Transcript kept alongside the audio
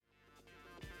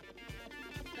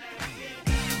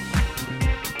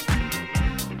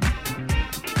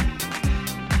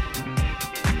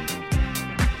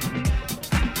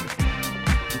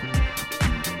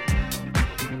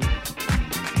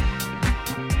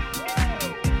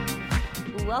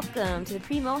welcome to the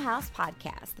Primo House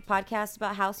Podcast, the podcast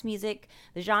about house music,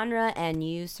 the genre, and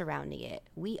you surrounding it.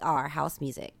 We are House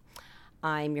Music.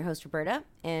 I'm your host, Roberta,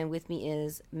 and with me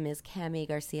is Ms. Cami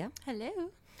Garcia. Hello.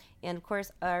 And, of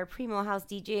course, our Primo House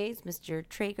DJs, Mr.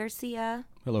 Trey Garcia.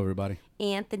 Hello, everybody.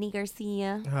 Anthony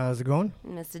Garcia. How's it going?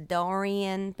 Mr.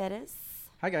 Dorian Perez.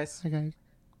 Hi, guys. Hi, guys.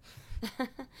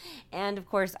 And, of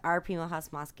course, our Primo House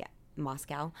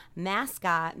Moscow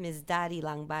mascot, Ms. Dadi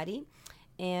Langbadi.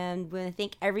 And we want to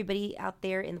thank everybody out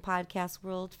there in the podcast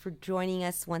world for joining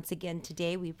us once again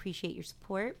today. We appreciate your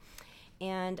support.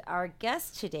 And our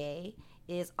guest today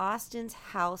is Austin's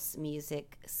house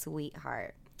music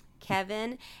sweetheart,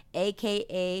 Kevin,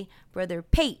 a.k.a. Brother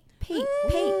Pate. Pate.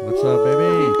 What's up,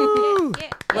 baby?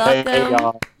 Welcome. Hey,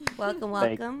 y'all. Welcome.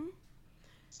 Thank you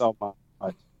so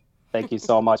much. Thank you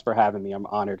so much for having me. I'm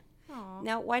honored.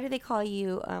 Now, why do they call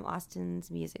you Austin's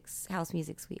house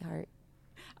music sweetheart?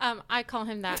 I call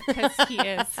him that because he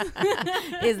is.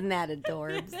 Isn't that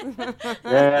adorbs?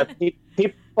 Yeah,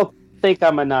 people think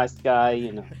I'm a nice guy,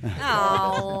 you know.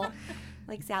 Oh,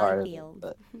 like Sally Part of it, Field.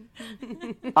 but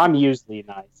I'm usually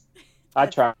nice. I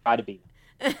try to be.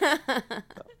 That's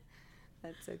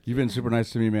so cute. You've been super nice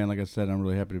to me, man. Like I said, I'm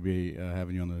really happy to be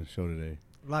having you on the show today.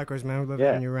 Likewise, man. We love Yeah.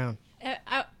 having you around.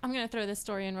 I'm going to throw this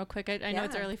story in real quick. I know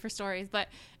it's Yeah. early for stories, but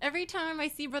every time I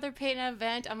see Brother Pate at an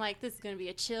event, I'm like, this is going to be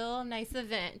a chill, nice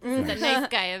event. This is a nice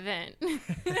guy event.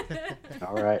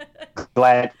 All right.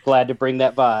 Glad to bring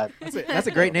that vibe. That's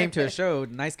a great name to a show,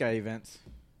 Nice Guy Events.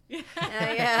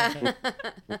 Yeah.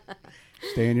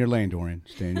 Stay in your lane, Dorian.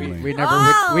 Stay in your lane.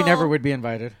 We never would be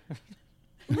invited.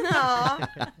 Aw.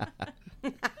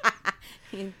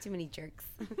 Too many jerks.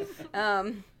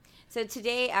 So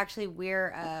today, actually,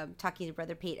 we're talking to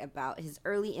Brother Pate about his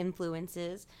early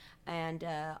influences and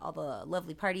all the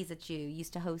lovely parties that you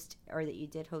used to host or that you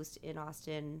did host in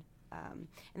Austin. And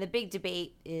the big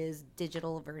debate is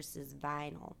digital versus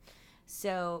vinyl.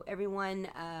 So everyone,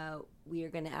 we are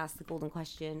going to ask the golden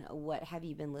question, what have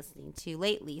you been listening to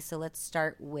lately? So let's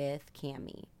start with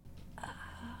Cami.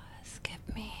 Skip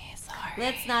me. Sorry.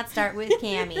 Let's not start with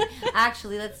Cami.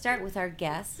 Actually, let's start with our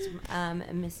guest,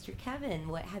 Mr. Kevin.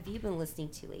 What have you been listening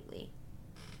to lately?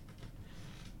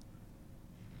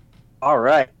 All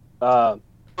right.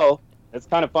 It's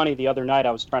kind of funny. The other night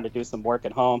I was trying to do some work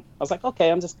at home. I was like, okay,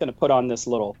 I'm just going to put on this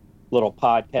little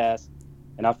podcast.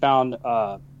 And I found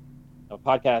a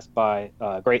podcast by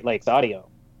Great Lakes Audio.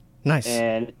 Nice.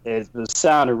 And it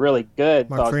sounded really good.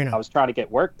 Mark So Farina. I was trying to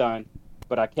get work done,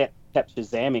 but I kept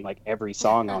Shazamming like every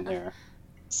song on there.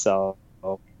 So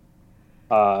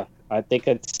I think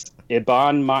it's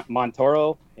Iban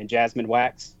Montoro and Jasmine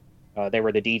Wax. They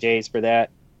were the DJs for that.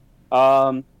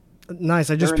 Nice.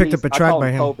 I just During picked up a these- I track call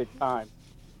by them him. COVID time.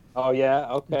 Oh yeah,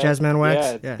 okay. Jasmine Wax?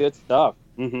 Yeah, it's Yeah. good stuff.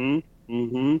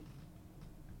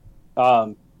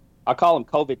 I call them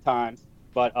COVID times,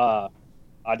 but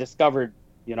I discovered,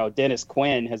 Dennis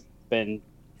Quinn has been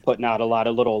putting out a lot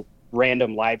of little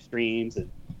random live streams, and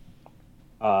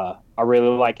I really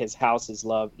like his House is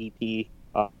Love EP.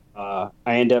 I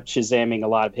end up Shazamming a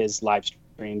lot of his live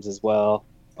streams as well.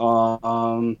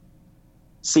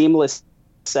 Seamless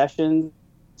Sessions,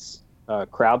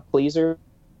 Crowd Pleaser,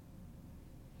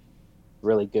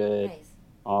 really good. Nice.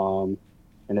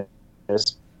 And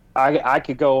I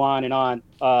could go on and on.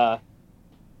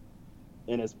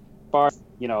 And as far as,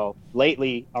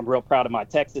 lately, I'm real proud of my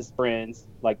Texas friends,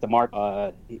 like the Mark.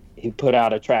 He put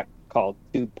out a track called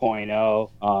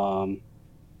 2.0.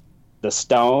 The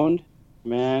Stoned,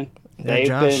 man. Yeah, They've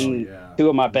Josh. been two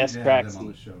of my best tracks. on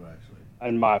the show, actually.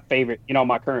 And my favorite,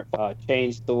 my current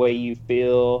Change the Way You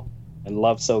Feel and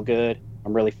Love So Good.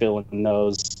 I'm really feeling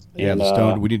those. Yeah, And, the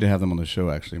Stone. We need to have them on the show,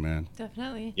 actually, man.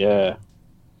 Definitely. Yeah.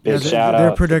 Yeah, Big shout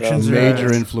their out. productions are-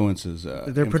 Major influences.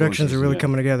 Their productions are really yeah.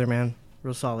 coming together, man.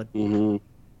 Real solid. hmm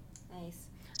Nice.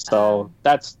 So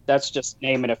that's just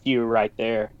naming a few right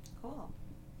there. Cool.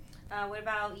 What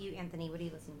about you, Anthony? What are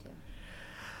you listening to?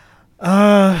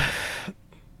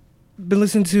 Been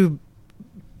listening to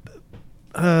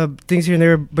things here and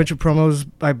there, a bunch of promos.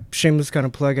 Shameless kind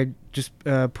of plug. I just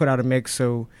put out a mix,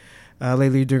 so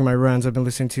lately during my runs, I've been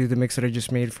listening to the mix that I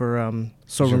just made for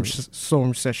Soul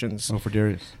Room Sessions Oh, for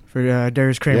Darius. for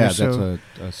Darius Kramer. Yeah, so,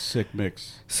 that's a sick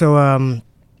mix. So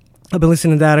I've been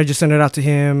listening to that. I just sent it out to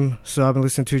him. So I've been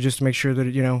listening to it just to make sure that,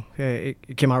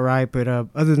 it came out right. But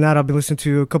other than that, I've been listening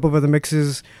to a couple of other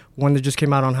mixes. One that just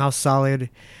came out on House Solid.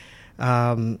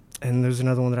 And there's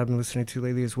another one that I've been listening to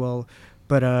lately as well.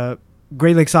 But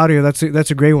Great Lakes Audio, that's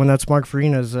a great one. That's Mark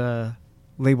Farina's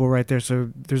label right there.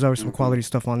 So there's always some quality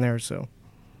stuff on there. So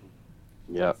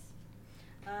Yep.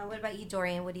 What about you,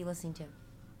 Dorian? What are you listening to?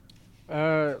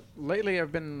 Lately,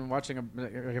 I've been watching,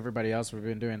 like everybody else, we've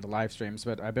been doing the live streams,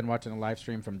 but I've been watching a live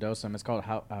stream from Dosum. It's called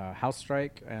House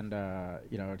Strike, and,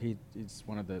 he's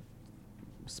one of the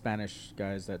Spanish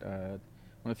guys that, one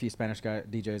of the few Spanish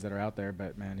DJs that are out there,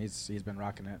 but, man, he's been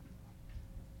rocking it.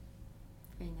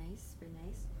 Very nice, very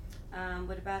nice.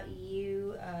 What about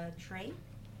you, Trey?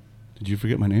 Did you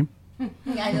forget my name?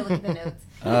 Yeah, I know, look at the notes.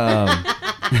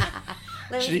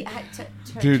 Let me see.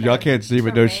 Dude, y'all can't see,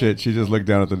 but no Trey. shit. She just looked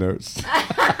down at the notes.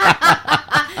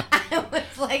 I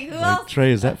was like, who Like, else?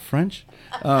 Trey, is that French?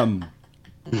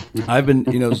 I've been,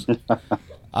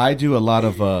 I do a lot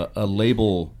of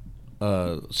label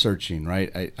searching,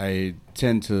 right? I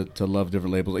tend to love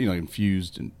different labels,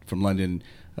 Infused from London,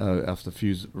 off the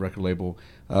Fuse record label.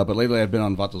 But lately I've been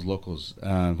on Vatos Locos.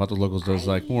 Vatos Locos does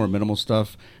like more minimal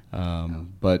stuff,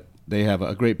 but they have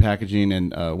a great packaging,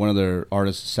 and one of their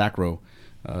artists, Sacro,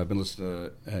 I've been listening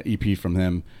to EP from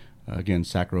them. Again,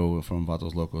 Sacro from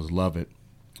Vatos Locos, love it.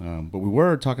 But we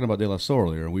were talking about De La Soul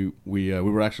earlier. We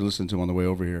were actually listening to him on the way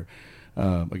over here.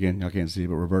 Again, y'all can't see,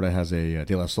 but Roberta has a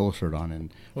De La Soul shirt on,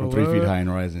 and from 3 Feet High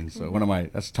and Rising. So one of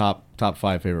that's top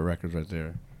 5 favorite records right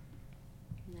there.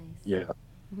 Nice. Yeah.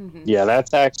 Yeah,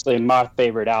 that's actually my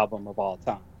favorite album of all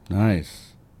time.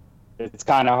 Nice. It's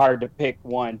kind of hard to pick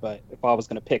one, but if I was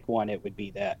going to pick one, it would be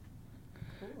that.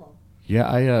 Cool.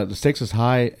 Yeah, the stakes is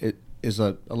high. It is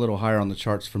a little higher on the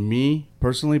charts for me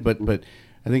personally, but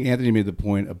I think Anthony made the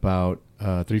point about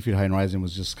 3 Feet High and Rising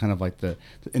was just kind of like the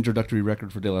introductory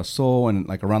record for De La Soul, and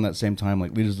like around that same time,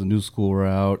 like Leaders of the New School were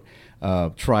out,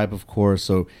 Tribe, of course.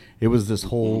 So it was this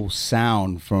whole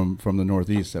sound from the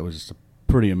Northeast that was just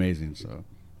pretty amazing. So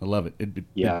I love it.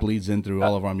 It bleeds in through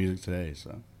all of our music today.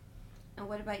 So. And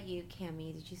what about you,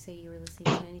 Cammie? Did you say you were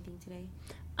listening to anything today?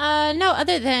 No,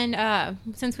 other than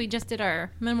since we just did our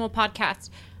minimal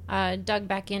podcast, dug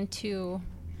back into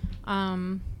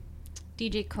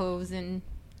DJ Coves, and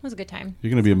it was a good time.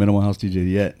 You're going to be a Minimal House DJ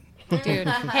yet. Dude.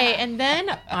 Hey, and then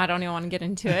I don't even want to get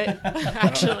into it,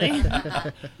 actually.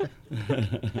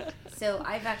 So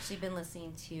I've actually been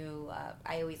listening to,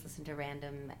 I always listen to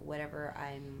random, whatever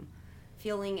I'm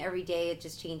feeling every day. It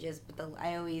just changes. But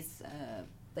I always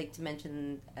like to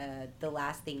mention the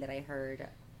last thing that I heard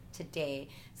today.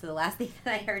 So the last thing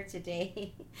that I heard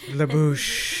today. La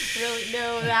Bouche. Really?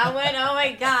 No, that one? Oh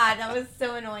my God, that was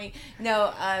so annoying.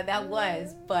 No, that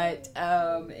was, but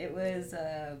it was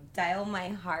Dial My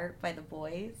Heart by The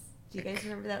Boys. Do you guys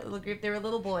remember that little group? They were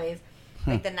little boys,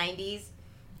 like the 90s.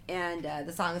 And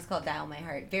the song is called Dial My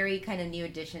Heart. Very kind of new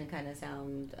edition kind of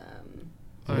sound.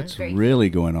 What's really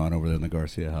going on over there in the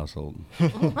Garcia household?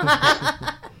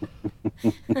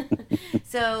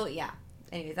 So, yeah.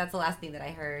 Anyways, that's the last thing that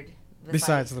I heard.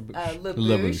 Besides La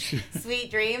Bouche.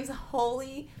 Sweet Dreams.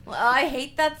 Holy. Well, I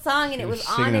hate that song, and it was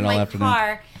on singing in it all my afternoon.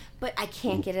 car. But I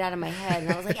can't get it out of my head.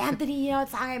 And I was like, Anthony,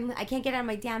 it's on. I can't get it out of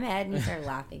my damn head. And he started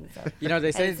laughing. So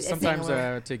They say I sang sometimes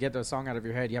along. to get the song out of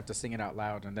your head, you have to sing it out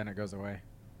loud, and then it goes away.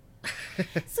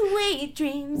 Sweet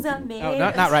dreams are made. Oh,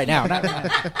 not right now. Not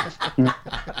right now.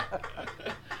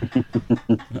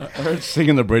 I heard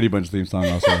singing the Brady Bunch theme song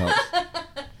also helps.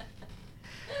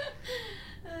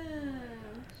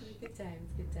 Good times,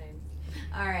 good times.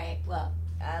 All right, well,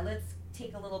 let's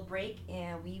take a little break,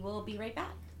 and we will be right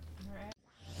back.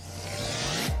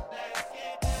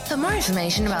 For more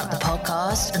information about the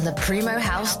podcast and the Primo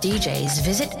House DJs,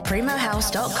 visit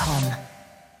primohouse.com.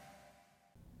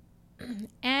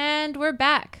 And we're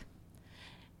back.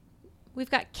 We've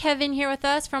got Kevin here with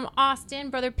us from Austin,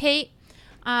 Brother Pate.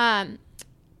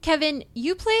 Kevin,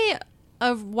 you play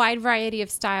a wide variety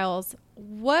of styles.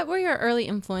 What were your early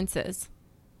influences?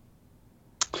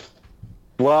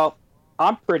 Well,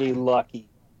 I'm pretty lucky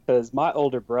because my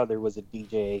older brother was a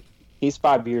DJ. He's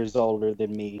 5 years older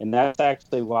than me, and that's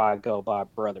actually why I go by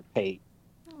Brother Pate.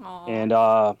 Aww. And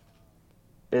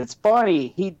it's funny,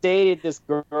 he dated this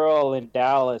girl in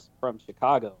Dallas from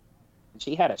Chicago.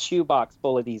 She had a shoebox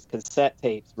full of these cassette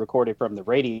tapes recorded from the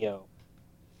radio.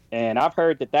 And I've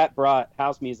heard that brought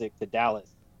house music to Dallas.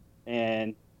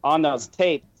 And on those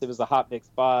tapes, it was a Hot Mix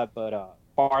 5, but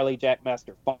Farley,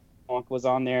 Jackmaster Funk was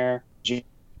on there.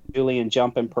 Julian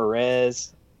Jumpin'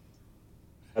 Perez.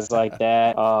 Guys like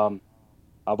that.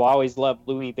 I've always loved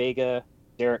Louis Vega,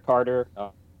 Derek Carter.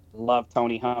 Love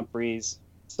Tony Humphries.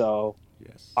 So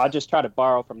Yes. I just try to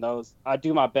borrow from those. I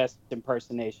do my best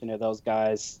impersonation of those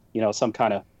guys, some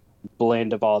kind of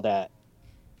blend of all that.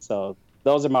 So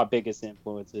those are my biggest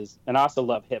influences. And I also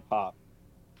love hip hop,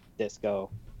 disco.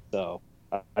 So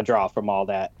I draw from all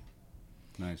that.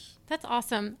 Nice. That's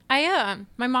awesome. My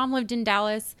mom lived in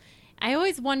Dallas, I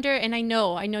always wonder, and I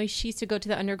know she used to go to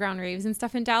the underground raves and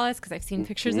stuff in Dallas because I've seen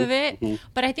pictures of it.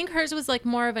 But I think hers was like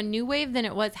more of a new wave than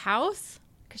it was house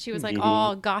because she was like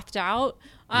all gothed out.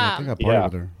 I think I partied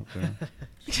with her up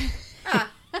there.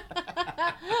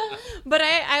 But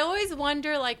I always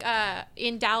wonder, like,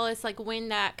 in Dallas, like, when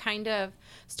that kind of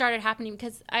started happening,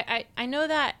 because I know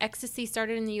that ecstasy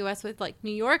started in the U.S. with, like,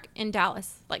 New York and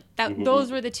Dallas. Like, that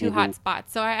those were the two hot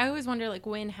spots. So I always wonder, like,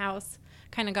 when house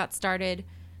kind of got started.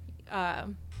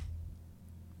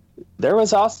 There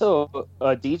was also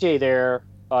a DJ there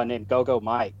named Go-Go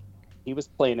Mike. He was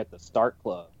playing at the Start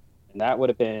Club, and that would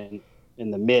have been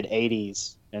in the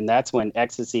mid-'80s, and that's when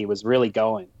ecstasy was really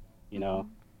going, you know.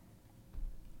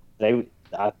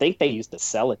 I think they used to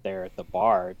sell it there at the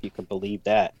bar, if you could believe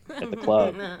that, at the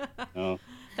club. You know?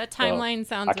 That timeline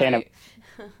sounds I can't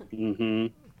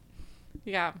right.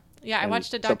 Yeah. I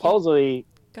watched a documentary. Supposedly...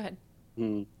 Go ahead.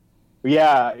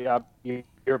 Yeah,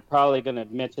 you're probably going to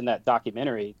mention that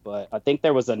documentary, but I think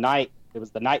there was a night, it was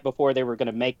the night before they were going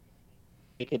to make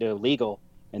it illegal,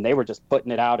 and they were just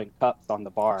putting it out in cups on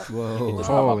the bar. Whoa.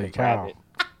 Holy cow.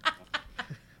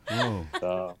 Whoa.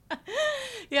 So,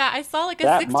 Yeah, I saw like a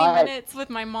That 60 might- Minutes with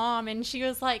my mom, and she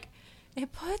was like,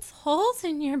 it puts holes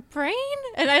in your brain?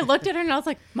 And I looked at her and I was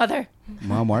like, Mother,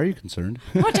 Mom, why are you concerned?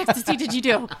 how much ecstasy did you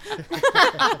do?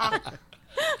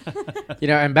 You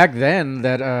know, and back then,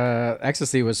 that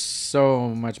ecstasy was so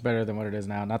much better than what it is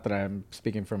now. Not that I'm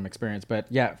speaking from experience, but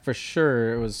yeah, for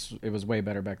sure, it was way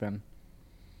better back then.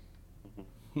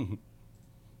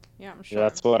 Yeah, I'm sure.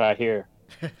 that's what I hear.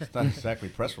 It's not exactly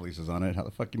press releases on it. How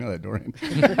the fuck you know that, Dorian?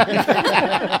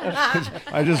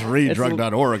 I just read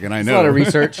drug.org and I It's know. a lot of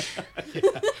research.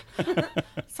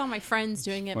 Saw my friends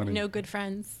doing it, but Funny. no good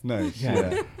friends. Nice.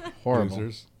 Yeah. Horrible.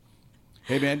 Losers.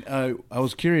 Hey man, I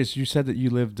was curious. You said that you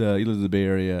lived in the Bay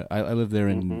Area. I lived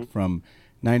there from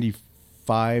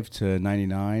 '95 to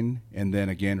 '99, and then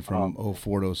again from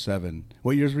 '04 to '07.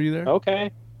 What years were you there?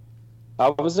 Okay. I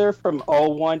was there from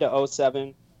 01 to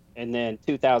 07, and then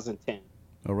 2010.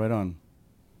 Oh, right on.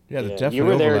 Yeah, the Yeah, definitely you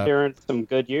were there overlap. during some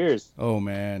good years. Oh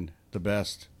man, the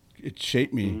best. It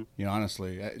shaped me, you know,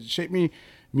 honestly. It shaped me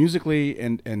musically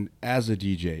and as a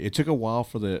DJ. It took a while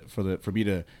for me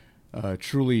to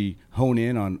truly hone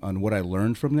in on what I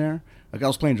learned from there. Like I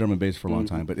was playing drum and bass for a long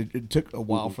time, but it took a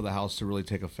while for the house to really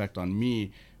take effect on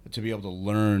me to be able to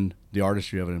learn the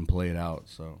artistry of it and play it out.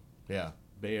 So yeah,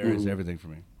 Bay Area is everything for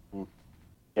me.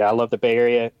 Yeah, I love the Bay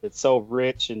Area. It's so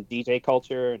rich in DJ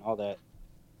culture and all that.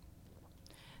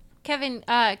 Kevin,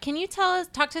 can you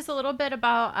talk to us a little bit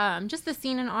about just the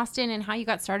scene in Austin and how you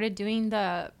got started doing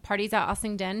the parties at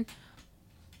Austin Den?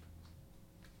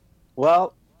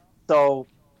 Well, so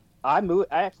I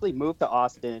actually moved to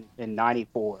Austin in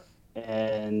 '94,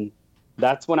 and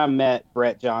that's when I met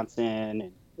Brett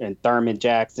Johnson and Thurman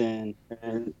Jackson,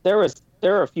 and there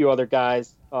were a few other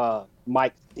guys,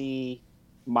 Mike C,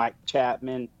 Mike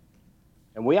Chapman,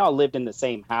 and we all lived in the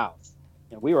same house,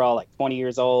 and we were all like 20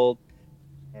 years old,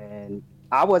 and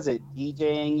I wasn't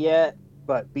DJing yet,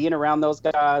 but being around those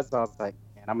guys, I was like,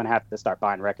 man, I'm gonna have to start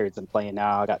buying records and playing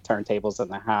now. I got turntables in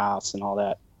the house and all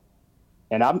that.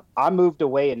 And I moved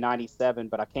away in '97,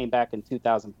 but I came back in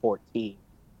 2014.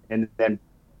 And then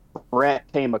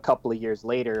Brett came a couple of years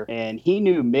later, and he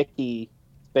knew Mickey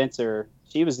Spencer.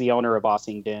 She was the owner of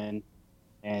Austin Den.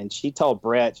 And she told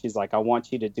Brett, she's like, I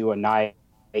want you to do a night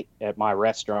at my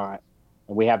restaurant.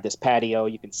 And we have this patio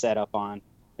you can set up on.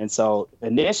 And so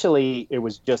initially it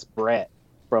was just Brett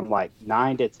from like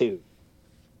 9 to 2.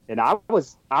 And I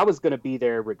was going to be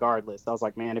there regardless. I was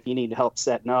like, man, if you need help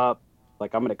setting up,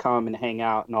 like, I'm going to come and hang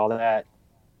out and all that.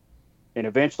 And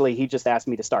eventually he just asked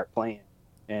me to start playing.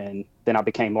 And then I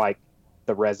became like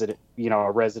a resident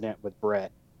with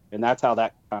Brett. And that's how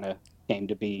that kind of came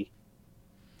to be.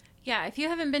 Yeah, if you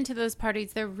haven't been to those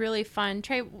parties, they're really fun.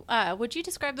 Trey, would you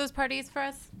describe those parties for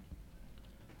us?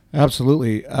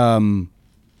 Absolutely.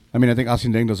 I mean, I think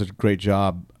Austin Den does a great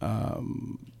job,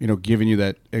 giving you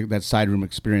that side room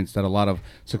experience that a lot of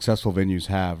successful venues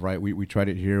have, right? We tried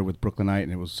it here with Brooklynite,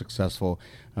 and it was successful.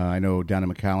 I know down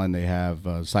in McAllen they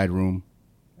have side room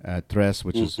at Tres,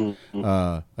 which is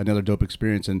another dope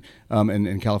experience. And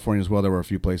in California as well, there were a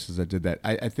few places that did that.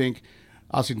 I think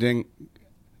Austin Den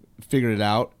figured it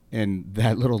out, and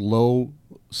that little low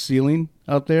ceiling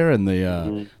out there and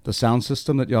the sound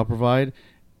system that y'all provide,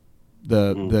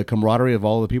 the camaraderie of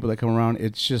all the people that come around,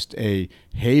 it's just a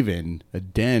haven, a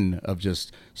den of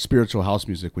just spiritual house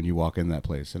music when you walk in that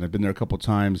place. And I've been there a couple of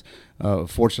times,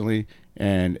 fortunately,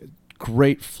 and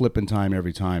great flipping time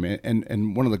every time.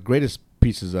 And one of the greatest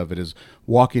pieces of it is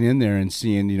walking in there and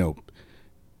seeing,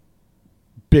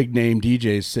 big name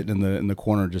DJs sitting in the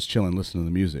corner just chilling, listening to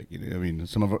the music. You know, I mean,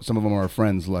 some of them are our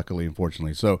friends, luckily and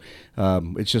fortunately. So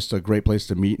it's just a great place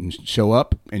to meet and show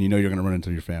up, and you know you're going to run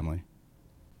into your family.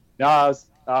 No,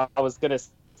 I was gonna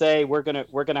say we're gonna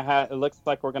have. It looks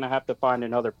like we're gonna have to find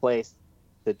another place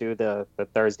to do the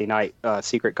Thursday night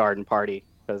secret garden party,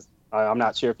 because I'm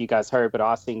not sure if you guys heard, but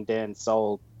Austin Den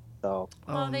sold. So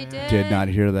They did. Did not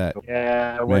hear that.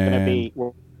 yeah, we're Man. gonna be.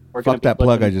 We're Fuck gonna be that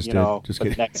plug looking, I just you did. know, Just for the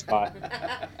kidding. next spot.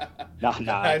 No,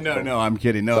 I'm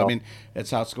kidding. No, So- I mean,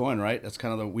 that's how it's going, right? That's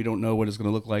kind of we don't know what it's going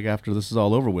to look like after this is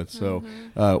all over with. So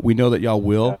we know that y'all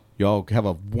will. Y'all have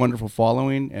a wonderful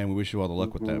following, and we wish you all the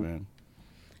luck with that, man.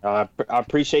 I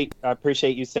appreciate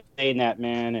you saying that,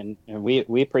 man, and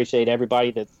we appreciate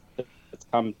everybody that's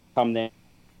come there.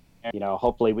 You know,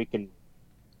 hopefully we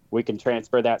can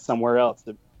transfer that somewhere else.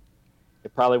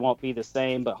 It probably won't be the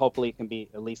same, but hopefully it can be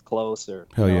at least close. Or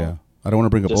Hell yeah. I don't want to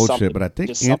bring up just old something- shit, but I think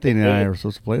just Anthony and something I big. are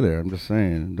supposed to play there. I'm just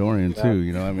saying. Dorian, too.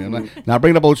 You know what I mean? I'm not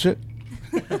bringing up old shit.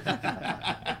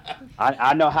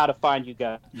 I know how to find you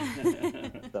guys.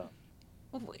 So.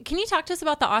 Can you talk to us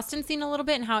about the Austin scene a little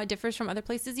bit and how it differs from other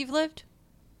places you've lived?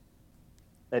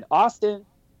 In Austin,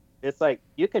 it's like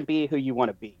you can be who you want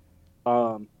to be.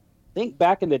 I think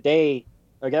back in the day,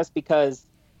 I guess because,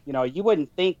 you know, you wouldn't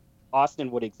think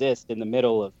Austin would exist in the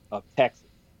middle of Texas,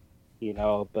 you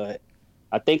know, but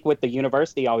I think with the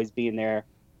university always being there,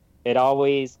 it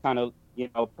always kind of, you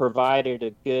know, provided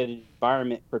a good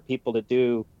environment for people to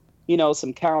do, you know,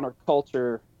 some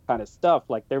counterculture kind of stuff.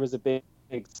 Like there was a big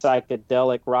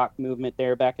psychedelic rock movement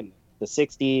there back in the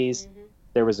 60s.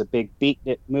 There was a big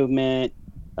beatnik movement,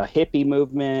 a hippie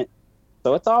movement.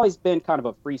 So it's always been kind of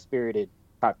a free-spirited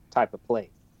type of place.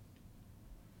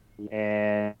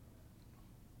 And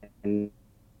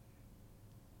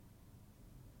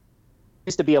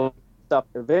used to be a lot of stuff.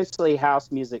 Eventually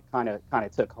house music kind of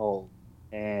took hold,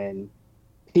 and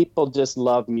people just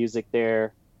love music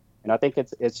there. And I think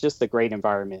it's just a great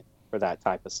environment for that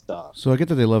type of stuff. So I get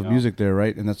that they love You know? music there,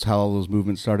 right? And that's how all those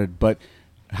movements started. But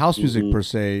house music per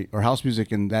se, or house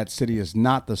music in that city, is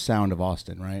not the sound of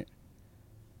Austin, right?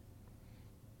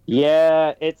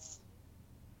 Yeah,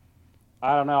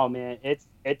 I don't know, man.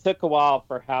 It took a while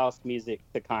for house music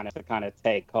to kind of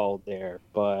take hold there,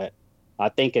 but I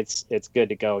think it's good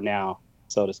to go now,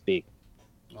 so to speak.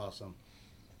 Awesome.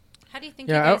 How do you think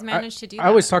you guys managed to do that? I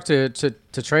always talk to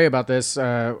Trey about this.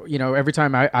 You know, every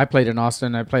time I played in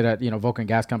Austin, I played at, you know, Vulcan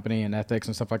Gas Company and Ethics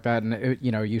and stuff like that. And,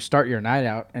 you know, you start your night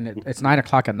out and it's 9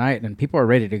 o'clock at night and people are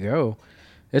ready to go.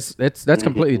 That's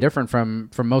completely different from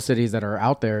most cities that are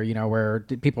out there, you know, where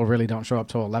people really don't show up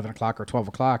till 11 o'clock or 12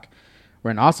 o'clock.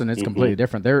 Where in Austin, it's completely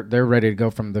different. They're ready to go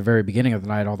from the very beginning of the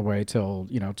night all the way till,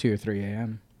 you know, 2 or 3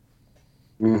 a.m.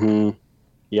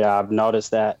 Yeah, I've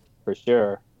noticed that for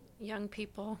sure. Young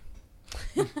people.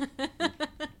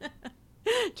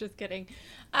 Just kidding.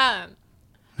 I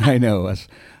know, us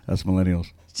millennials.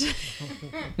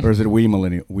 Or is it we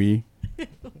millennial? We?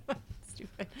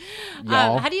 Stupid.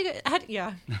 Y'all.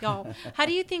 Y'all. How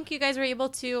do you think you guys were able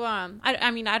to?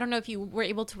 I mean, I don't know if you were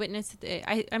able to witness.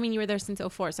 I mean, you were there since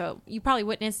 2004, so you probably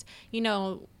witnessed, you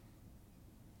know,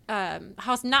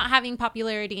 house not having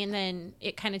popularity and then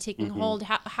it kind of taking hold.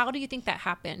 How do you think that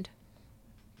happened?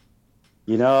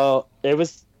 You know, it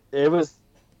was.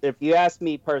 If you ask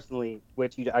me personally,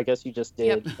 which I guess you just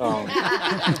did. Yep.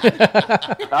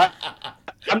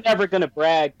 I'm never gonna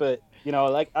brag, but you know,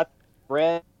 like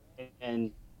Brett and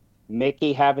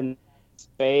Mickey having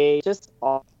space, just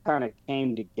all kind of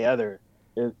came together.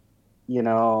 You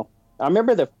know, I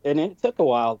remember and it took a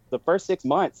while. The first 6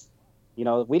 months, you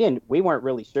know, we weren't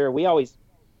really sure. We always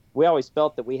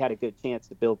felt that we had a good chance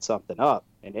to build something up,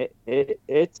 and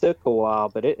it took a while,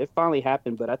 but it finally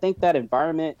happened. But I think that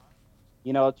environment,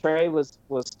 you know, Trey was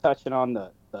touching on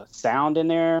the sound in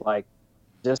there, like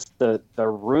just the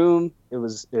room.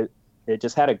 It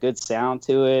just had a good sound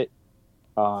to it.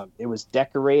 It was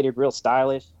decorated real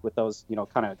stylish with those, you know,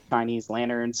 kind of Chinese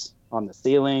lanterns on the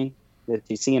ceiling that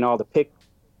you see in all the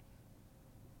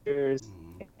pictures.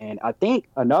 And I think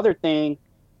another thing,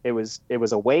 it was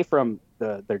away from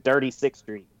the dirty 6th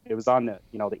Street. It was on the,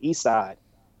 you know, the east side.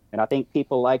 And I think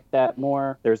people like that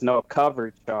more. There's no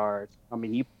cover charge. I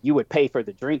mean, you would pay for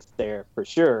the drinks there for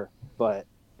sure, but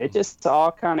it just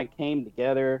all kind of came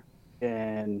together.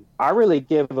 And I really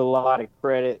give a lot of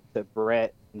credit to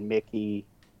Brett and Mickey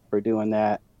for doing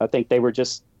that. I think they were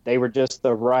just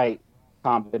the right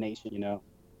combination, you know.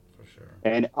 For sure.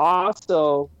 And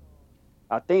also,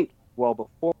 I think, well,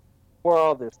 before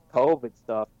all this COVID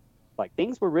stuff, like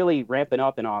things were really ramping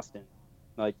up in Austin.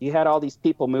 Like you had all these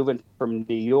people moving from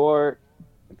New York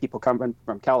and people coming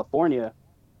from California,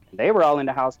 They were all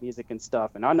into house music and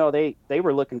stuff, and I know they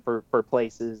were looking for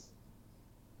places,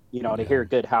 to hear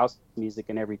good house music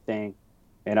and everything.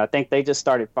 And I think they just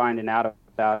started finding out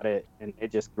about it, and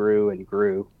it just grew and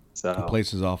grew. So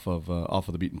places off of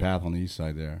the beaten path on the east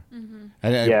side there. Mm-hmm.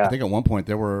 I think at one point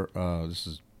there were this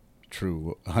is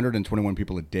true 121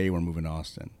 people a day were moving to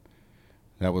Austin.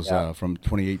 That was from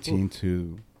 2018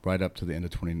 to right up to the end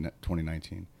of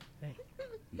 2019.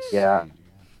 Yeah.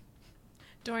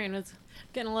 Dorian was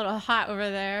getting a little hot over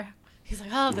there. He's like,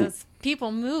 oh, those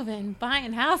people moving,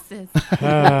 buying houses.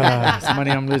 Some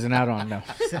money I'm losing out on. No.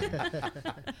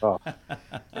 Oh.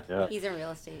 Yeah. He's in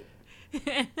real estate.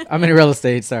 I'm in real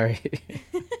estate. Sorry.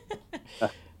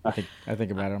 I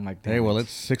think about it. I'm like, hey, well,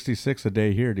 it's 66 a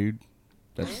day here, dude.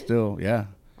 That's still, yeah.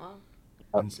 Wow.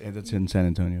 And that's in San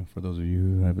Antonio, for those of you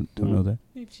who don't know that.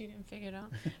 If she didn't figure it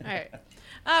out.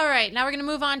 All right. Now we're going to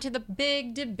move on to the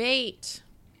big debate.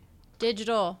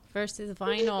 Digital versus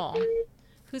vinyl.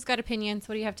 Who's got opinions?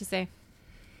 What do you have to say?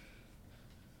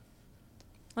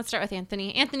 Let's start with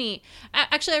Anthony. Anthony,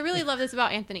 actually, I really love this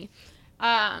about Anthony.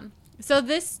 So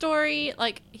this story,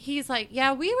 he's like,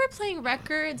 yeah, we were playing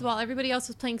records while everybody else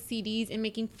was playing CDs and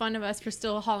making fun of us for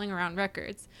still hauling around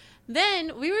records.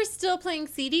 Then we were still playing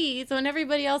CDs when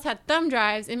everybody else had thumb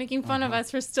drives and making fun of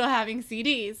us for still having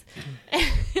CDs.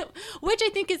 Which I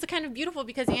think is kind of beautiful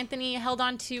because Anthony held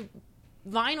on to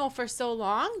vinyl for so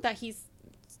long that he's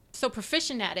so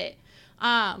proficient at it.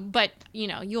 But,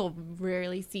 you'll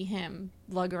rarely see him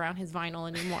lug around his vinyl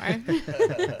anymore.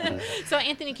 So,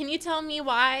 Anthony, can you tell me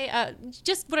why,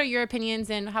 just what are your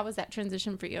opinions and how was that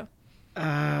transition for you?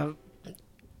 I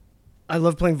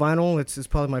love playing vinyl. It's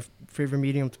probably my favorite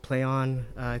medium to play on.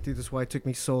 I think that's why it took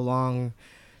me so long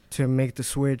to make the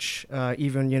switch.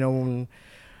 Even, when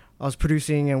I was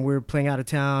producing and we were playing out of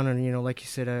town and, like you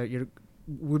said,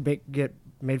 would get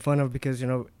made fun of because,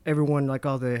 everyone, like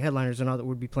all the headliners and all that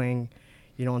would be playing,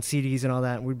 on CDs and all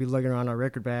that, and we'd be lugging around our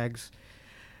record bags.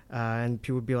 And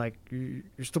people would be like, you're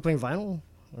still playing vinyl?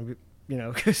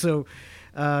 So,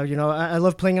 I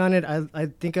love playing on it. I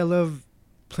think I love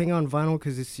playing on vinyl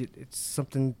because it's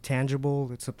something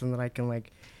tangible. It's something that I can,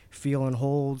 feel and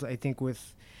hold. I think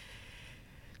with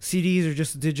CDs or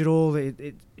just digital,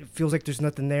 it feels like there's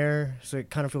nothing there, so it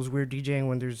kind of feels weird DJing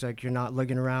when there's you're not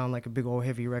lugging around a big old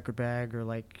heavy record bag or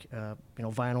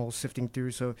vinyl sifting through.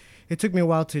 So it took me a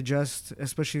while to adjust,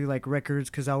 especially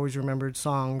records, because I always remembered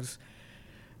songs,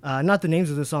 not the names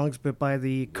of the songs, but by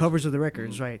the covers of the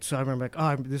records, right? So I remember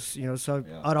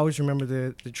I'd always remember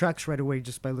the tracks right away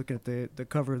just by looking at the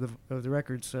cover of the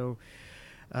record. So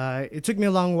it took me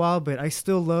a long while, but I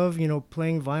still love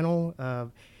playing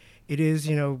vinyl. It is,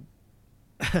 a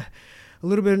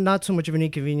little bit, not so much of an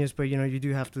inconvenience, but, you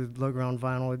do have to lug around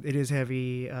vinyl. It is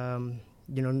heavy.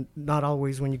 Not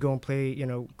always when you go and play,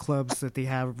 clubs that they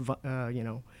have,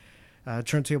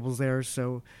 turntables there.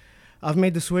 So I've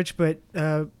made the switch, but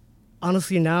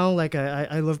honestly now,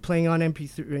 I love playing on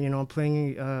MP3, I'm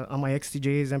playing on my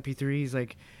XDJs,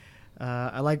 MP3s.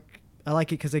 I like it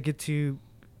because I get to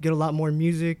get a lot more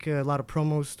music, a lot of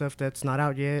promo stuff that's not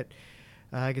out yet.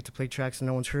 I get to play tracks that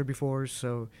no one's heard before,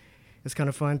 so it's kind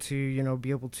of fun to, be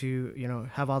able to,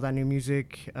 have all that new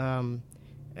music. Kevin,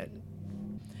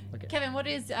 what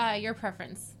is your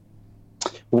preference?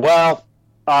 Well,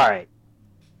 all right.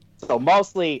 So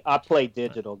mostly I play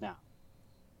digital now,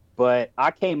 but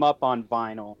I came up on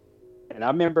vinyl, and I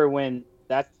remember when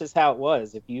that's just how it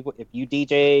was. If you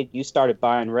DJ'd, you started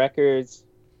buying records,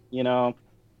 and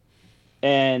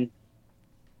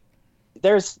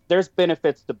there's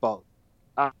benefits to both.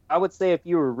 I would say if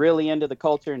you were really into the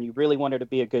culture and you really wanted to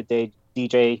be a good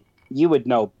DJ, you would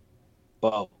know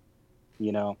both.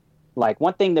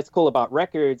 One thing that's cool about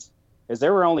records is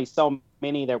there were only so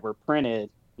many that were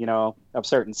printed, of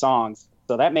certain songs.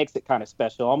 So that makes it kind of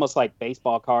special, almost like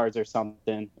baseball cards or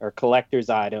something, or collector's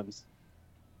items.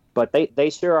 But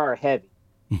they sure are heavy,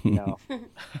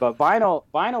 But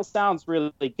vinyl sounds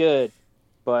really good.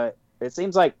 But it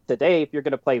seems like today, if you're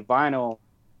going to play vinyl,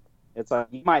 it's like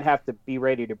you might have to be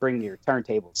ready to bring your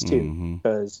turntables too,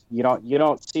 because you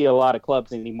don't see a lot of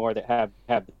clubs anymore that have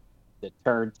the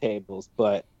turntables.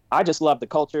 But I just love the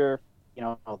culture,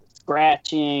 the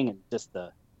scratching and just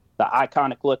the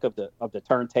iconic look of the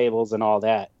turntables and all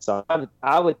that. So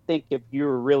I would think if you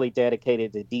were really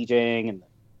dedicated to DJing and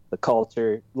the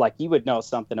culture, you would know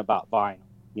something about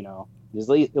vinyl.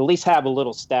 At least have a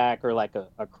little stack or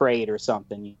a crate or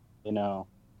something,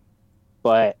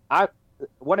 But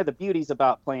one of the beauties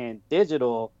about playing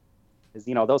digital is,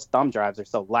 those thumb drives are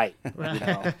so light.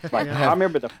 I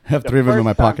remember have three of them in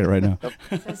my pocket right now.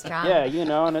 So strong. Yeah,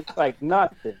 and it's like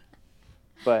nothing.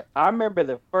 But I remember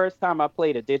the first time I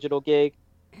played a digital gig,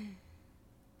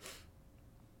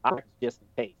 I just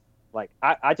in case. Like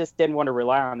I just didn't want to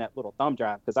rely on that little thumb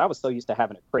drive because I was so used to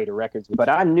having a crate of records. But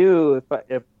I knew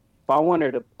if I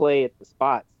wanted to play at the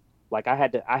spots, like I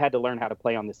had to learn how to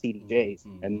play on the CDJs,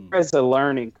 and there's a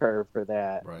learning curve for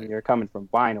that when you're coming from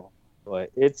vinyl.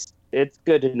 But it's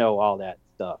good to know all that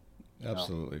stuff.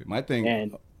 Absolutely, my thing.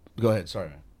 And go ahead. Sorry.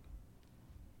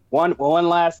 One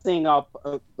last thing.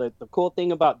 The cool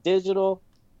thing about digital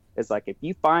is like if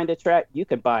you find a track, you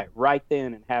can buy it right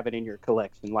then and have it in your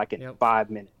collection like in 5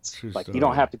 minutes. True like story. you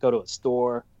don't have to go to a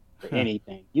store or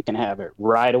anything. You can have it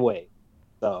right away.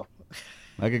 So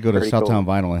I could go to Pretty Southtown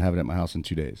cool. Vinyl and have it at my house in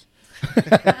 2 days.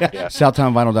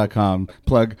 SouthtownVinyl.com.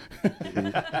 Plug.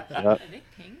 Yep. Are they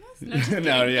paying us? No,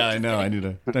 No, yeah, I know. I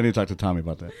need to talk to Tommy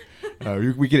about that.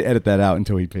 We could edit that out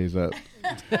until he pays up.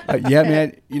 Yeah,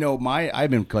 man. You know, I've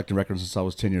been collecting records since I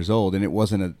was 10 years old, and it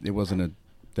wasn't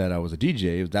that I was a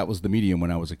DJ. That was the medium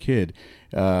when I was a kid.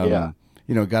 Yeah.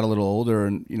 You know, got a little older,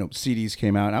 and you know, CDs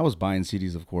came out. And I was buying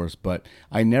CDs, of course, but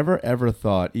I never ever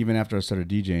thought, even after I started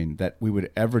DJing, that we would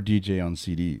ever DJ on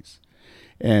CDs.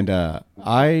 And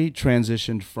I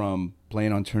transitioned from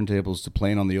playing on turntables to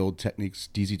playing on the old Technics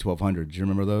DZ1200. Do you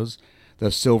remember those?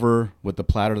 The silver with the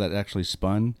platter that actually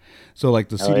spun. So like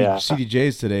the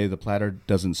CDJs today, the platter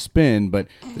doesn't spin, but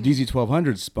the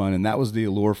DZ1200 spun, and that was the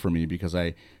allure for me because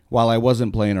while I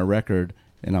wasn't playing a record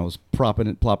and I was plopping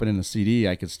in a CD,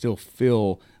 I could still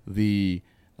feel the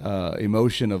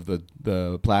emotion of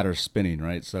the platter spinning,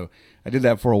 right? So I did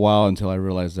that for a while until I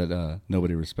realized that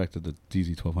nobody respected the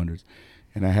DZ1200s.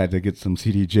 And I had to get some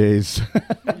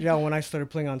CDJs. Yeah, when I started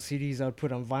playing on CDs, I would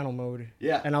put on vinyl mode.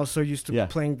 Yeah. And I was so used to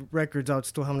playing records, I would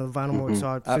still have them on vinyl mode, so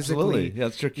I'd physically, Absolutely. Yeah,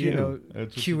 that's your cue.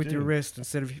 That's what cue you with your do. wrist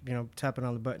instead of tapping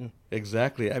on the button.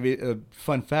 Exactly. I mean,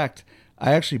 fun fact,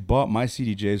 I actually bought my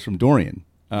CDJs from Dorian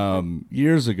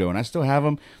years ago, and I still have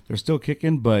them. They're still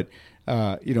kicking, but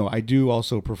I do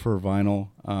also prefer vinyl.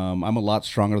 I'm a lot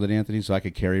stronger than Anthony, so I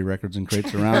could carry records and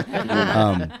crates around.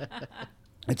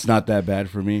 It's not that bad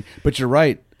for me. But you're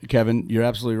right, Kevin. You're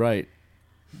absolutely right.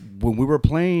 When we were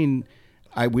playing,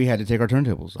 we had to take our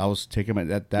turntables. I was taking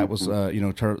that was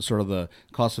sort of the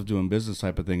cost of doing business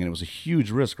type of thing, and it was a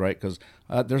huge risk, right? Because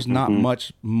there's not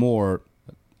much more.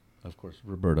 Of course,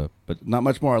 Roberta, but not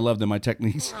much more I love than my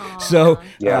techniques. So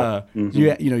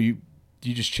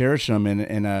you just cherish them, and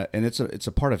it's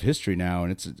a part of history now,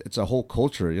 and it's a whole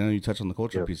culture. You know, you touch on the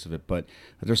culture piece of it, but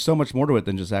there's so much more to it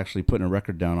than just actually putting a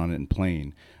record down on it and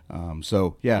playing. I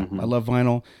love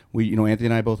vinyl. We, Anthony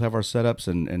and I both have our setups,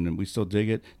 and we still dig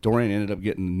it. Dorian ended up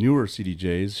getting newer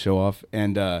CDJs, show off,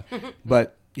 and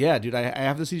but yeah, dude, I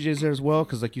have the CDJs there as well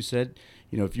because, like you said,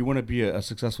 if you want to be a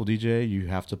successful DJ, you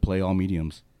have to play all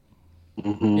mediums.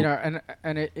 And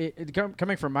it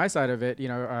coming from my side of it,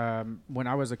 when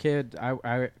I was a kid,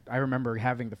 I remember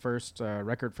having the first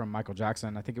record from Michael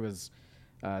Jackson. I think it was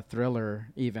Thriller,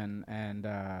 even, and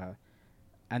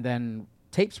then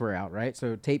tapes were out, right?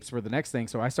 So tapes were the next thing.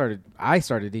 So I started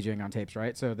DJing on tapes,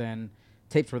 right? So then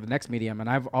tapes were the next medium, and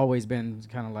I've always been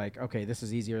kind of like, okay, this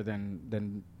is easier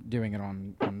than doing it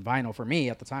on vinyl for me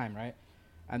at the time, right?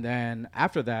 And then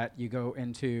after that, you go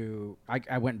into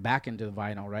I went back into the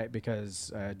vinyl, right?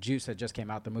 Because Juice had just came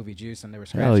out, the movie Juice, and they were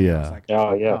scratching. Hell yeah. I was like,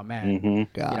 oh man,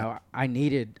 I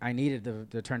needed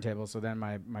the turntable. So then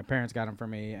my parents got them for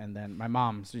me, and then my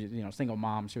mom, single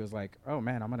mom, she was like, oh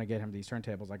man, I'm gonna get him these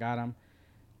turntables. I got them,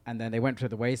 and then they went to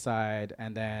the wayside.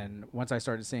 And then once I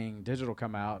started seeing digital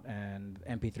come out and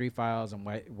MP3 files and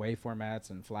WAV formats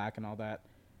and FLAC and all that.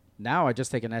 Now I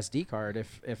just take an SD card.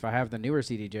 If I have the newer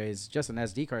CDJs, just an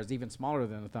SD card is even smaller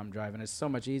than a thumb drive, and it's so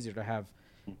much easier to have,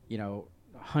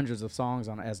 hundreds of songs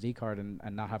on an SD card and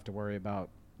not have to worry about,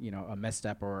 a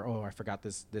misstep or I forgot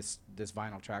this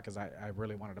vinyl track because I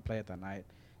really wanted to play it that night.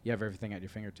 You have everything at your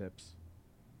fingertips.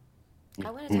 I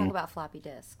want to talk about floppy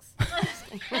disks.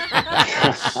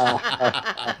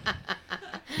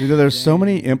 There's so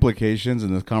many implications,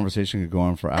 and this conversation could go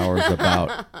on for hours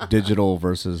about digital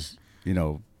versus,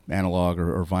 analog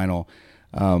or vinyl,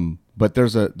 but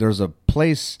there's a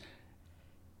place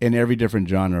in every different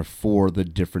genre for the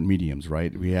different mediums,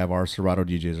 right? We have our Serato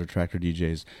DJs or Tractor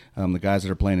DJs, the guys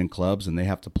that are playing in clubs, and they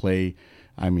have to play.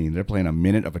 I mean, they're playing a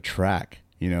minute of a track,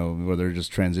 where they're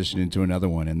just transitioning to another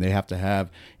one, and they have to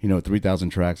have 3,000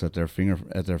 tracks at their fingers.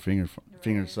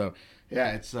 So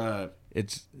yeah,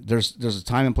 there's a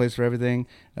time and place for everything.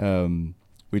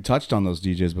 We touched on those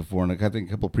DJs before, and I think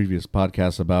a couple of previous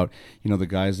podcasts about, the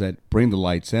guys that bring the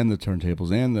lights and the turntables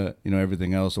and the,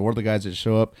 everything else, or the guys that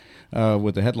show up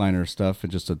with the headliner stuff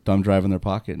and just a thumb drive in their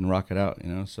pocket and rock it out,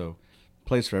 So,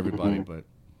 place for everybody, but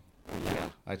yeah,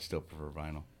 I'd still prefer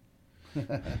vinyl.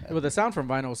 Well, the sound from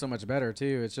vinyl is so much better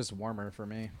too. It's just warmer for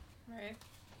me. Right.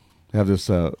 have this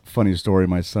funny story.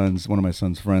 One of my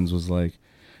son's friends was like,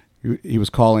 he was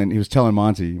telling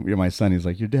Monty, my son, he's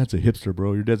like, your dad's a hipster,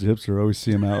 bro. Your dad's a hipster. I always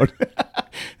see him out.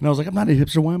 And I was like, I'm not a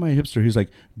hipster. Why am I a hipster? He's like,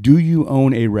 do you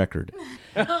own a record?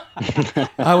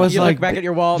 I was You like, look back at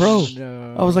your wall, bro.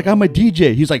 No. I was like, I'm a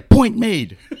DJ. He's like, point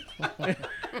made.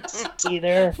 See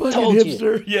there? Fucking Told you.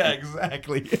 hipster. Yeah,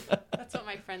 exactly. That's what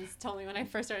my friends told me when I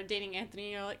first started dating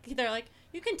Anthony. They're like,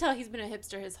 you can tell he's been a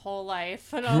hipster his whole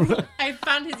life. And I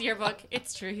found his yearbook.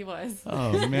 It's true, he was.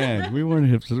 Oh man, we weren't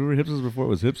hipsters. We were hipsters before it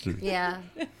was hipster. Yeah.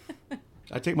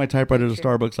 I take my typewriter to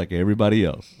Starbucks like everybody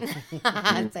else.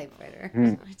 Typewriter.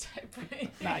 My typewriter.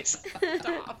 Nice.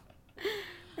 Stop.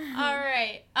 All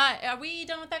right. Are we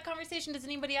done with that conversation? Does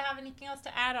anybody have anything else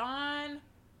to add on?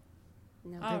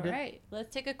 No. All right.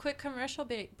 Let's take a quick commercial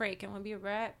break and we'll be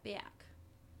right back.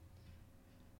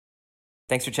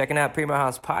 Thanks for checking out Primo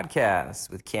House Podcast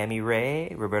with Cami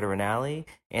Ray, Roberto Rinaldi,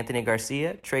 Anthony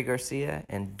Garcia, Trey Garcia,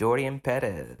 and Dorian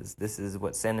Perez. This is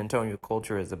what San Antonio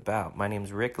culture is about. My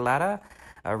name's Rick Latta.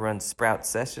 I run Sprout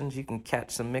Sessions. You can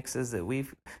catch some mixes that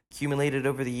we've accumulated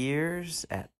over the years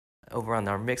over on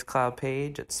our Mixcloud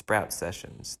page at Sprout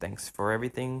Sessions. Thanks for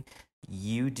everything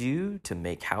you do to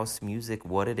make house music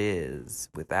what it is.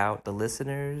 Without the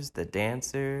listeners, the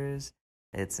dancers,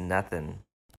 it's nothing.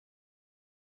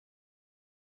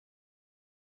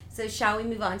 So shall we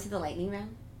move on to the lightning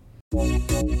round?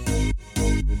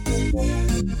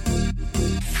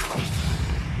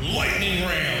 Lightning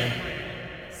round.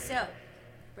 So,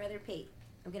 Brother Pate,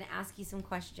 I'm going to ask you some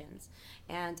questions,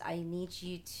 and I need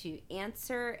you to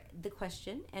answer the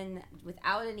question and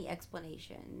without any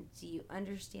explanation. Do you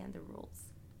understand the rules?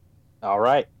 All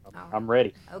right. I'm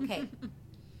ready. Okay.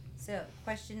 So,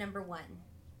 question number 1.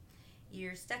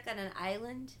 You're stuck on an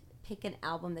island. Pick an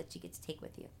album that you get to take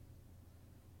with you.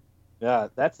 Yeah,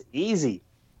 that's easy.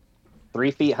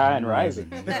 3 Feet High and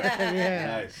Rising.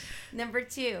 Yeah. Nice. Number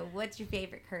 2, what's your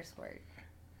favorite curse word?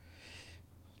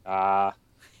 I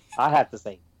have to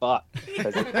say fuck,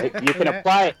 because you can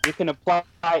apply it. You can apply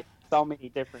it so many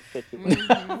different situations.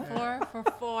 4 for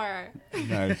 4.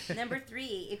 Nice. Number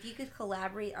 3, if you could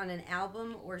collaborate on an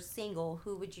album or single,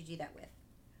 who would you do that with?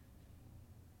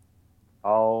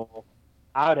 Oh,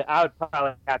 I would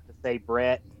probably have to say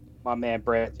Brett, my man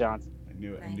Brett Johnson. I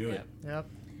knew it. I knew it. Yep.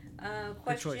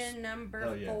 choice. Question number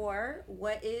Hell yeah. 4,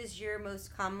 what is your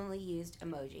most commonly used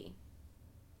emoji?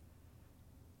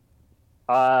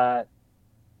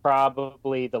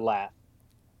 Probably the laugh.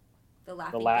 The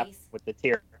laughing The laugh face? with the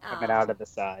tear coming out of the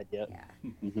side. Yep.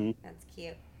 Yeah, hmm that's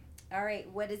cute. All right,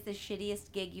 what is the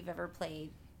shittiest gig you've ever played?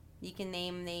 You can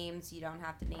name names. You don't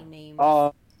have to name names.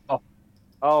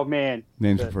 Oh man.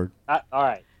 Names The- preferred. all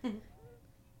right.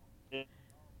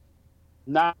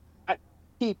 Not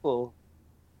people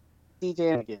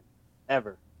DJing again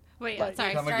ever. Wait, Like,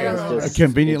 sorry. come Start again. over. Just-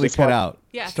 Conveniently just cut one- out.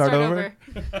 Yeah, Start over.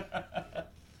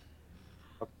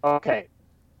 Okay.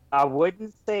 I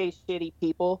wouldn't say shitty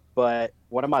people, but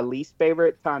one of my least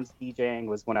favorite times DJing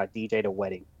was when I DJ'd a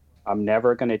wedding. I'm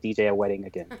never gonna DJ a wedding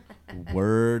again.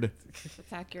 Word.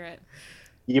 That's accurate.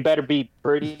 You better be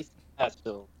pretty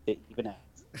special to even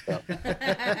ask. So.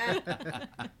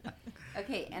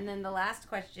 Okay, and then the last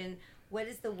question, what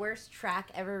is the worst track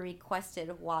ever requested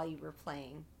while you were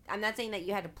playing? I'm not saying that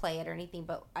you had to play it or anything,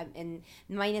 but and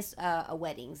minus a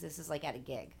weddings. This is like at a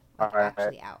gig, like All right.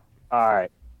 actually out. All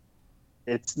right.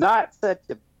 It's not such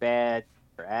a bad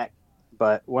track,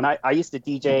 but when I used to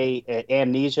DJ at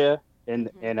Amnesia in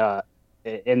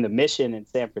the Mission in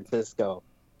San Francisco,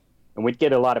 and we'd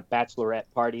get a lot of bachelorette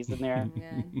parties in there,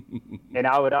 Yeah. and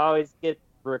I would always get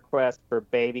requests for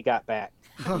 "Baby Got Back."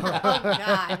 Oh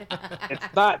God.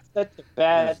 It's not such a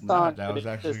bad It's not. song, That but was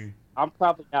it's just, actually I'm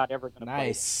probably not ever gonna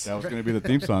Nice. that was going to be the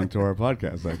theme song to our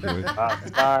podcast. Actually, play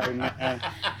it. Sorry, man.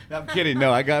 I'm kidding.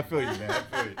 No, I got to feel you, man. I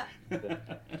feel you.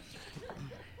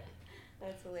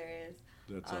 That's hilarious.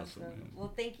 That's awesome, man.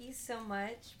 Well, thank you so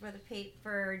much, Brother Pate,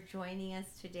 for joining us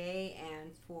today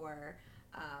and for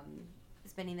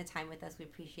spending the time with us. We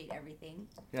appreciate everything.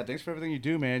 Yeah, thanks for everything you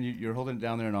do, man. You're holding it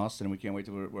down there in Austin. We can't wait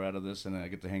till we're out of this and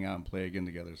get to hang out and play again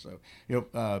together. So,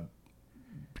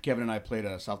 Kevin and I played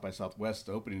a South by Southwest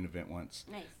opening event once.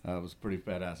 Nice. It was pretty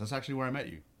badass. That's actually where I met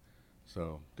you.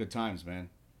 So, good times, man.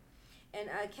 And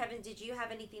Kevin, did you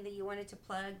have anything that you wanted to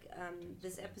plug?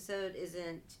 This episode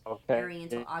isn't Okay. airing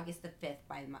until August the 5th,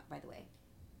 by the way.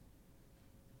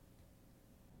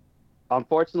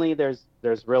 Unfortunately, there's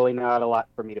really not a lot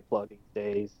for me to plug these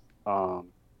days.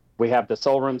 We have the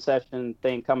Soul Room session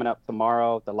thing coming up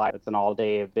tomorrow. It's an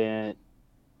all-day event.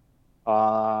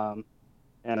 And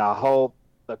I hope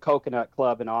the Coconut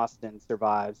Club in Austin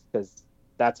survives, because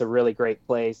that's a really great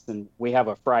place. And we have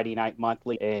a Friday night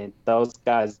monthly, and those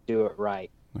guys do it right.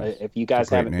 Nice. If you guys It's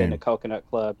a great haven't been name. to Coconut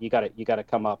Club, you gotta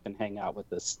come up and hang out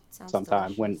with us Sounds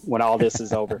sometime delicious. when all this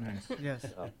is over. Yes.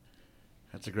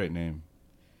 That's a great name.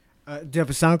 Do you have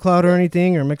a SoundCloud or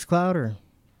anything, or Mixcloud, or?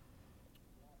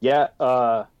 Yeah,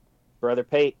 Brother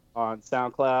Pate on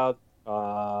SoundCloud.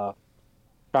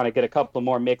 Trying to get a couple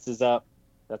more mixes up.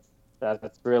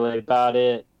 That's really about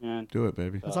it. And Do it,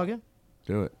 baby. That's all good.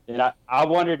 Do it. And I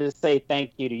wanted to say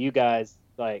thank you to you guys.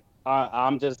 Like,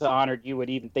 I'm just honored you would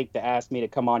even think to ask me to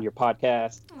come on your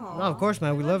podcast. No, of course,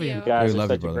 man. We love you. You guys We are love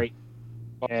you, such a brother. great,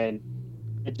 and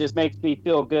it just makes me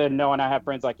feel good knowing I have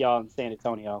friends like y'all in San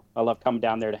Antonio. I love coming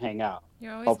down there to hang out.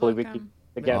 You're always Hopefully welcome. we can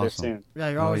get together Awesome. soon. Yeah,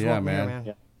 you're Oh, always yeah, welcome here, man. man.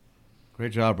 Yeah.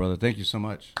 Great job, brother. Thank you so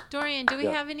much. Dorian, do we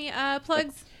Yeah. have any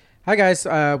plugs? Hi guys,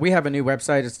 we have a new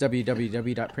website. It's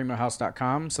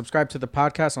www.primohouse.com. Subscribe to the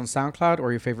podcast on SoundCloud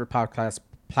or your favorite podcast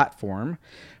platform.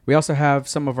 We also have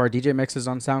some of our DJ mixes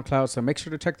on SoundCloud, so make sure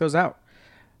to check those out.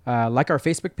 Like our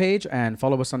Facebook page and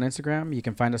follow us on Instagram. You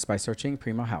can find us by searching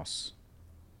Primo House.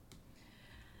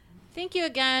 Thank you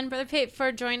again, Brother Pate,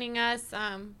 for joining us.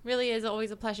 Really is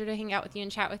always a pleasure to hang out with you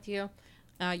and chat with you.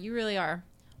 You really are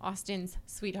Austin's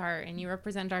sweetheart, and you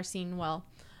represent our scene well.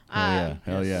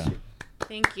 Hell yeah.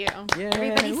 Thank you.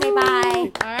 Everybody say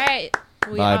bye. All right.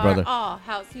 We Bye, are brother. all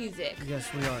house music. Yes,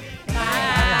 we are. Bye.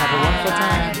 Have a wonderful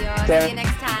time. Adios. See you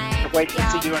next time. Wait to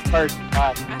see you in person.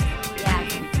 Bye. Bye.